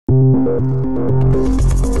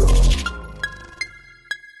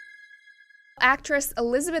Actress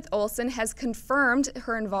Elizabeth Olsen has confirmed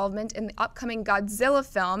her involvement in the upcoming Godzilla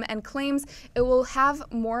film and claims it will have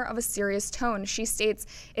more of a serious tone. She states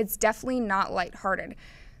it's definitely not lighthearted.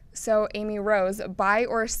 So, Amy Rose, buy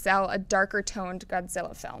or sell a darker toned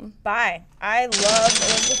Godzilla film? Buy. I love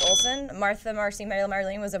Elizabeth Olsen. Martha Marcy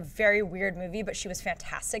Marlene was a very weird movie, but she was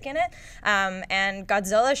fantastic in it. And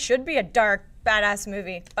Godzilla should be a dark, badass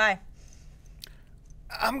movie. Buy.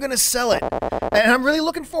 I'm gonna sell it, and I'm really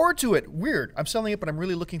looking forward to it. Weird, I'm selling it, but I'm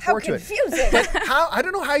really looking forward to it. How confusing! I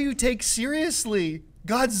don't know how you take seriously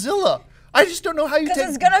Godzilla. I just don't know how you take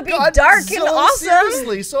it's gonna be Godzilla dark and awesome.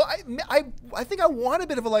 seriously. So I think I want a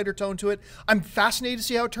bit of a lighter tone to it. I'm fascinated to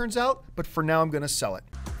see how it turns out, but for now I'm gonna sell it.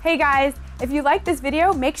 Hey guys, if you like this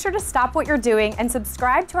video, make sure to stop what you're doing and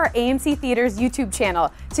subscribe to our AMC Theaters YouTube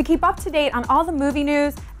channel to keep up to date on all the movie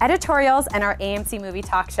news, editorials, and our AMC Movie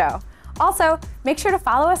Talk Show. Also, make sure to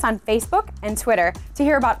follow us on Facebook and Twitter to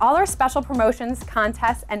hear about all our special promotions,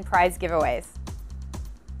 contests, and prize giveaways.